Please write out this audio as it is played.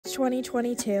It's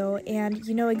 2022 and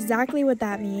you know exactly what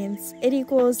that means. It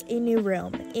equals a new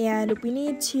room, and we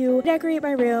need to decorate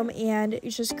my room and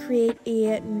just create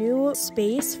a new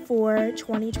space for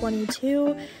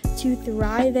 2022 to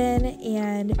thrive in,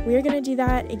 and we're gonna do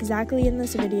that exactly in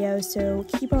this video, so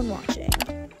keep on watching.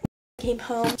 Came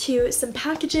home to some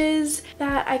packages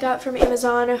that I got from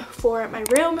Amazon for my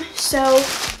room, so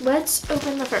let's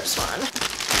open the first one.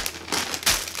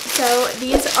 So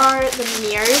these are the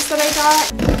mirrors that I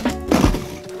got.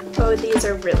 Oh, these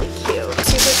are really cute.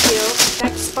 Super cute.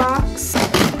 Next box,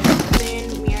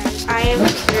 moon mirrors. I am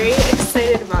very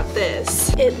excited about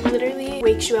this. It literally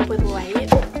wakes you up with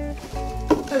light.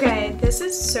 Okay, this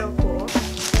is so cool.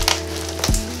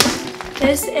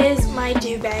 This is my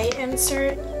duvet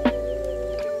insert.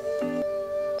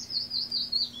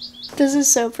 This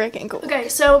is so freaking cool. Okay,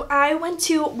 so I went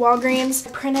to Walgreens,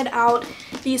 printed out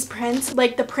these prints,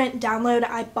 like the print download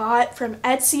I bought from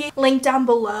Etsy, link down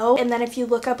below. And then if you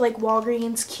look up like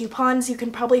Walgreens coupons, you can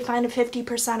probably find a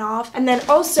 50% off. And then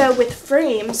also with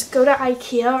frames, go to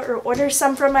IKEA or order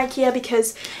some from IKEA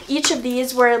because each of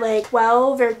these were like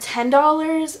 $12 or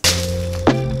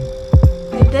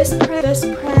 $10. Like this print, and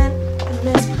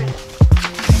this print.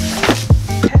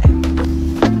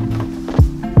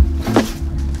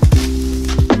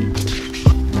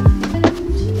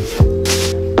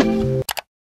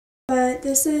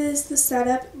 This is the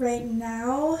setup right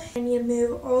now. I need to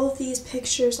move all of these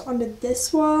pictures onto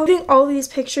this wall. Moving all of these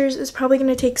pictures is probably going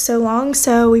to take so long,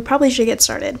 so we probably should get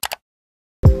started.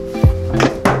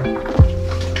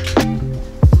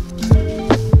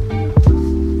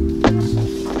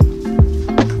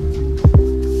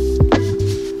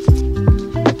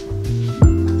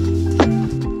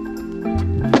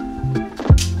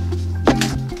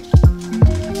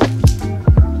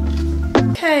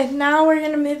 Okay, now we're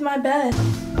gonna move my bed.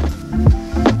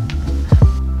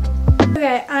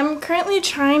 Okay, I'm currently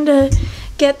trying to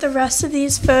get the rest of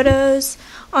these photos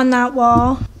on that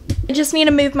wall. I just need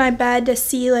to move my bed to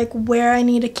see like where I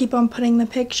need to keep on putting the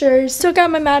pictures. Still got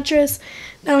my mattress.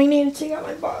 Now we need to take out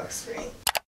my box spring.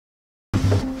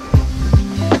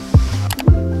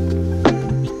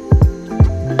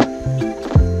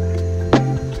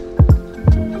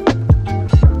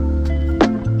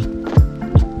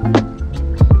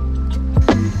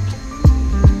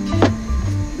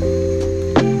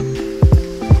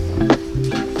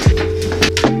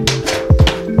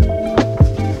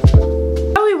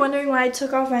 I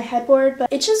took off my headboard,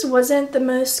 but it just wasn't the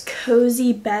most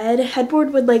cozy bed.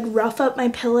 Headboard would like rough up my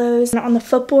pillows, and on the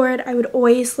footboard I would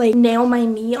always like nail my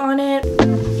knee on it.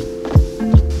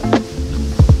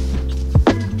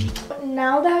 But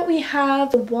now that we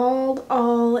have the wall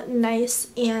all nice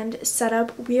and set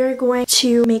up, we are going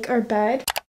to make our bed.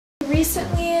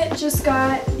 Recently just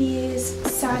got these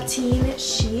sateen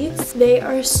sheets. They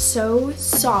are so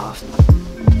soft.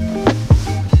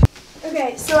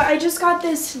 Okay, so I just got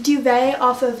this duvet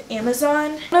off of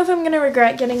Amazon. I don't know if I'm gonna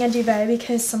regret getting a duvet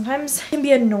because sometimes it can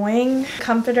be annoying.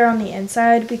 Comforter on the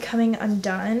inside becoming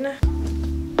undone.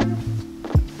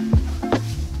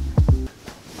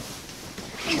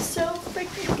 I'm so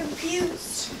freaking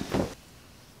confused.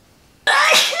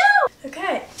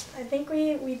 Okay, I think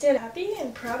we did. Happy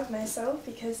and proud of myself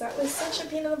because that was such a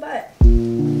pain in the butt.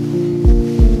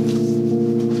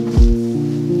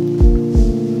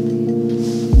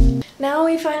 Now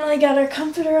we finally got our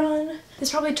comforter on.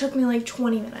 This probably took me like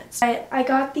 20 minutes. I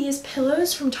got these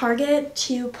pillows from Target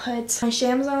to put my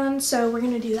shams on, so we're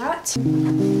gonna do that.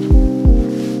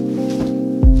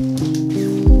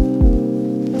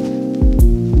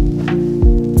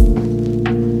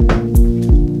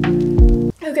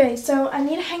 Okay, so I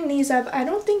need to hang these up. I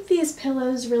don't think these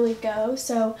pillows really go,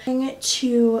 so I'm going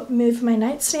to move my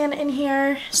nightstand in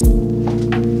here.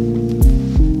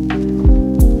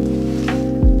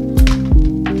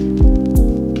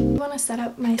 Set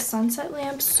up my sunset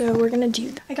lamp, so we're gonna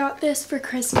do that. I got this for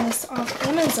Christmas off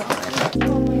Amazon.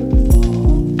 Oh my god.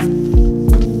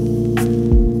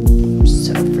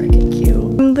 So freaking cute.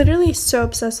 I'm literally so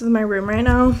obsessed with my room right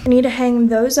now. I need to hang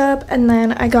those up, and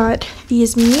then I got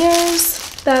these mirrors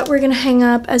that we're gonna hang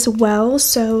up as well,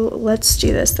 so let's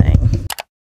do this thing.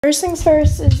 First things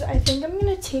first is I think I'm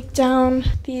gonna take down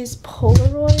these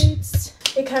Polaroids.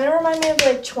 They kind of remind me of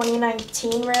like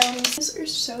 2019 rooms. These are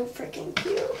so freaking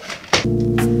cute.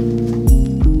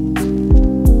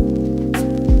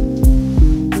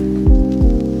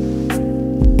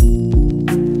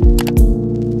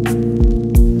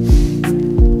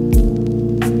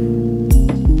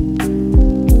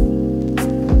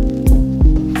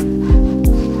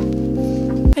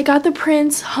 I got the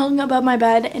prints hung above my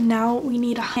bed, and now we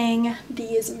need to hang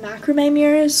these macrame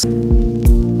mirrors.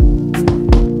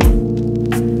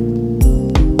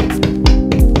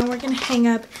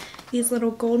 these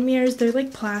little gold mirrors. They're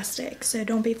like plastic, so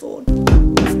don't be fooled.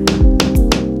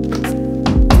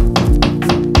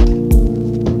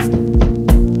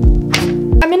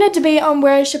 I'm in a debate on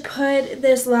where I should put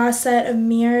this last set of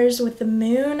mirrors with the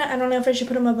moon. I don't know if I should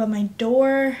put them above my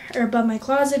door or above my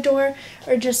closet door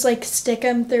or just like stick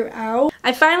them throughout.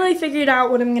 I finally figured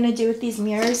out what I'm gonna do with these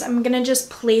mirrors. I'm gonna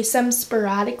just place them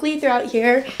sporadically throughout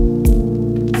here.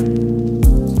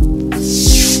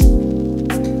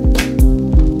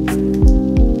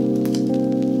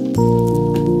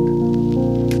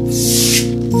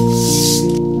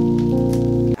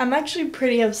 I'm actually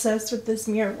pretty obsessed with this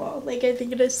mirror wall. Like, I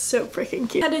think it is so freaking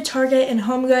cute. I had to Target and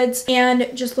HomeGoods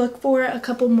and just look for a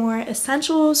couple more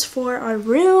essentials for our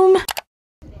room.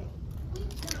 I'm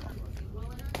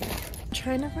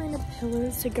trying to find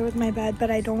pillows to go with my bed, but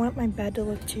I don't want my bed to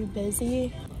look too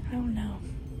busy. I don't know.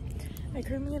 I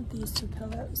currently have these two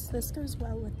pillows. This goes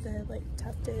well with the like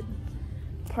tufted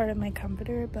part of my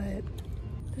comforter, but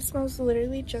this smells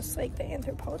literally just like the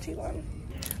Anthropologie one.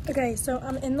 Okay, so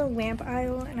I'm in the lamp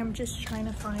aisle and I'm just trying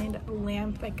to find a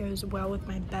lamp that goes well with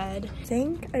my bed. I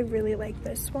think I really like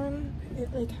this one.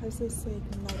 It like has this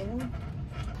like metal.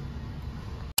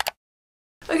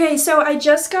 Okay, so I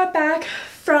just got back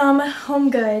from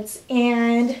HomeGoods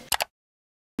and I'm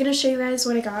gonna show you guys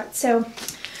what I got. So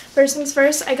first things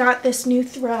first, I got this new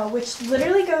throw, which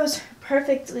literally goes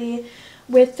perfectly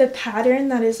with the pattern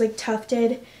that is like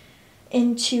tufted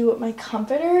into my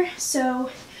comforter. So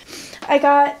I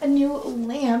got a new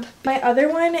lamp. My other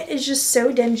one is just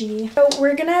so dingy. So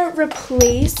we're gonna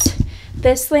replace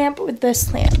this lamp with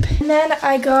this lamp. And then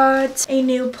I got a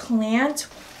new plant.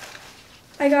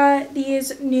 I got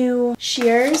these new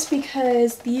shears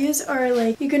because these are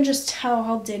like, you can just tell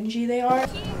how dingy they are.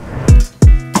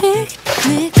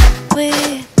 Picnic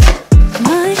with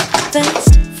my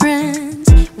best friends.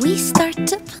 We start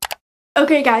to...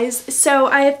 Okay guys, so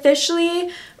I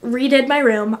officially redid my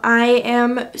room. I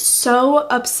am so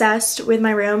obsessed with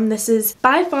my room. This is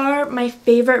by far my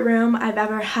favorite room I've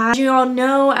ever had. As you all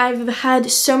know, I've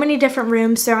had so many different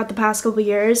rooms throughout the past couple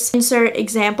years. Insert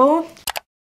example.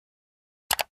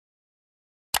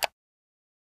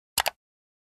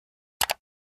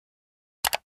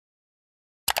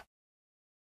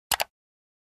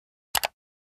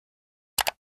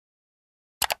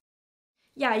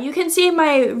 Yeah, you can see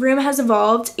my room has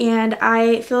evolved and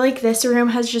I feel like this room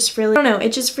has just really, I don't know,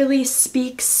 it just really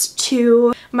speaks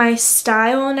to my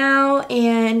style now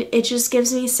and it just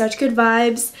gives me such good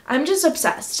vibes. I'm just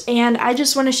obsessed and I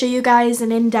just want to show you guys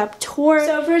an in-depth tour.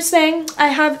 So first thing, I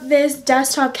have this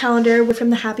desktop calendar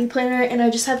from the Happy Planner and I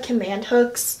just have command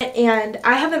hooks and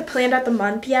I haven't planned out the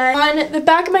month yet. On the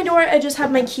back of my door, I just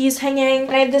have my keys hanging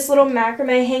and I have this little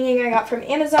macrame hanging I got from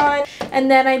Amazon,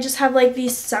 and then I just have like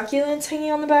these succulents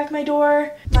hanging on the back of my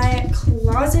door. My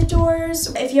closet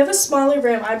doors, if you have a smaller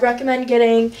room, I'd recommend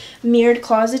getting mirrored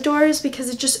closet doors because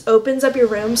it just opens up your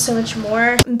room so much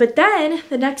more. But then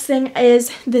the next thing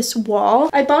is this wall.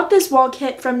 I bought this wall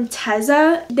kit from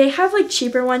Tezza. They have like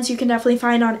cheaper ones you can definitely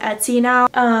find on Etsy now,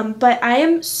 but I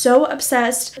am so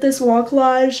obsessed with this wall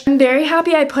collage. I'm very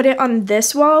happy I put it on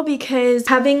this wall because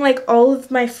having like all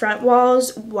of my front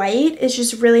walls white is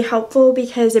just really helpful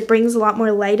because it brings a lot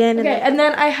more light in. Okay, and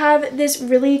then I have this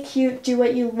really cute Do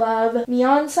What You Love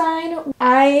neon sign.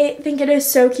 I think it is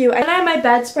so cute. And I have my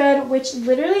bedspread, which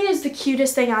literally is the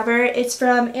cutest thing ever. It's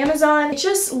from Amazon. It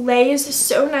just lays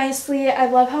so nicely. I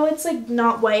love how it's like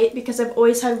not white because I've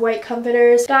always had white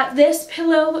comforters. Got this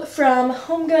pillow from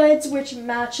HomeGoods, which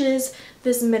matches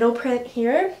this middle print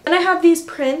here. And I have these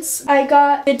prints. I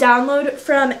got the download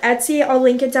from Etsy. I'll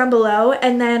link it down below.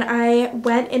 And then I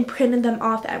went and printed them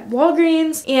off at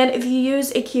Walgreens. And if you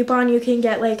use a coupon, you can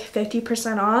get like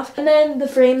 50% off. And then the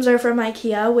frames are from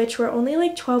IKEA, which were only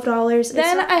like $12.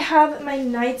 Then I have my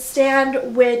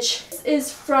nightstand, which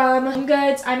is from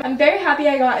HomeGoods. I'm very happy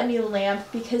I got a new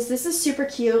lamp because this is super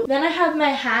cute. Then I have my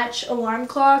Hatch alarm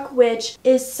clock, which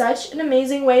is such an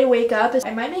amazing way to wake up.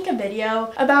 I might make a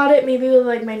video about it, maybe with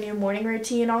like my new morning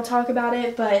routine. I'll talk about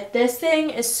it, but this thing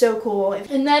is so cool.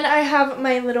 And then I have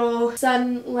my little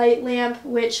sunlight lamp,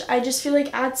 which I just feel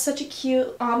like adds such a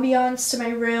cute ambiance to my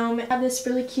room. I have this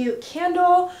really cute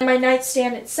candle. My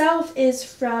nightstand itself is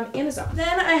from Amazon.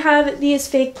 Then I have these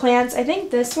fake plants. I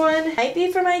think this one might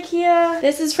be from IKEA.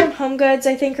 This is from HomeGoods,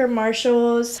 I think, or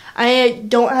Marshalls. I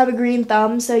don't have a green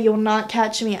thumb, so you'll not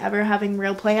catch me ever having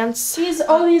real plants.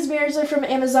 All these mirrors are from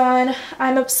Amazon.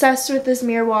 I'm obsessed with this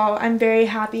mirror wall. I'm very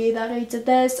happy that I did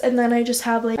this. And then I just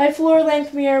have like my floor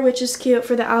length mirror, which is cute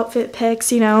for the outfit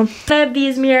pics, you know. I have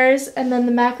these mirrors and then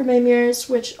the macrame mirrors,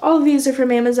 which all of these are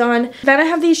from Amazon. Then I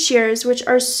have these shears, which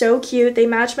are so cute. They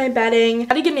match my bedding. I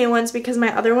had to get new ones because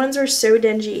my other ones are so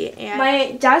dingy. And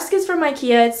my desk is from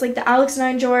IKEA. It's like the Alex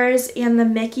 9 drawers and the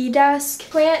Mickey desk.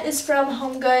 Plant is from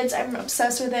Home Goods. I'm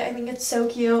obsessed with it. I think it's so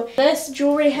cute. This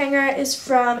jewelry hanger is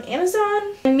from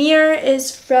Amazon. My mirror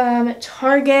is from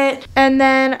Target. And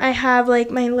then I have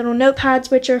like my little notepads,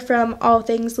 which are from All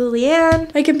Things Lillian.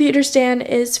 My computer stand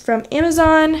is from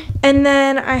Amazon. And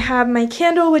then I have my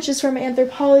candle, which is from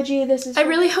Anthropologie. I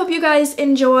really hope you guys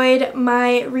enjoyed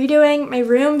my redoing my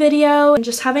room video, and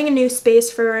just having a new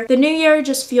space for the new year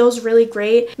just feels really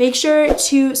great. Make sure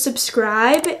to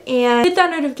subscribe and hit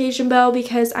that notification bell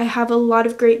because I have a lot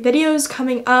of great videos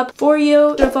coming up for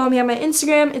you. Don't follow me on my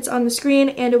Instagram. It's on the screen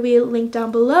and it'll be linked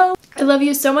down below. I love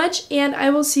you so much and I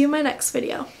will see you in my next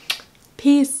video.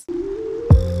 Peace.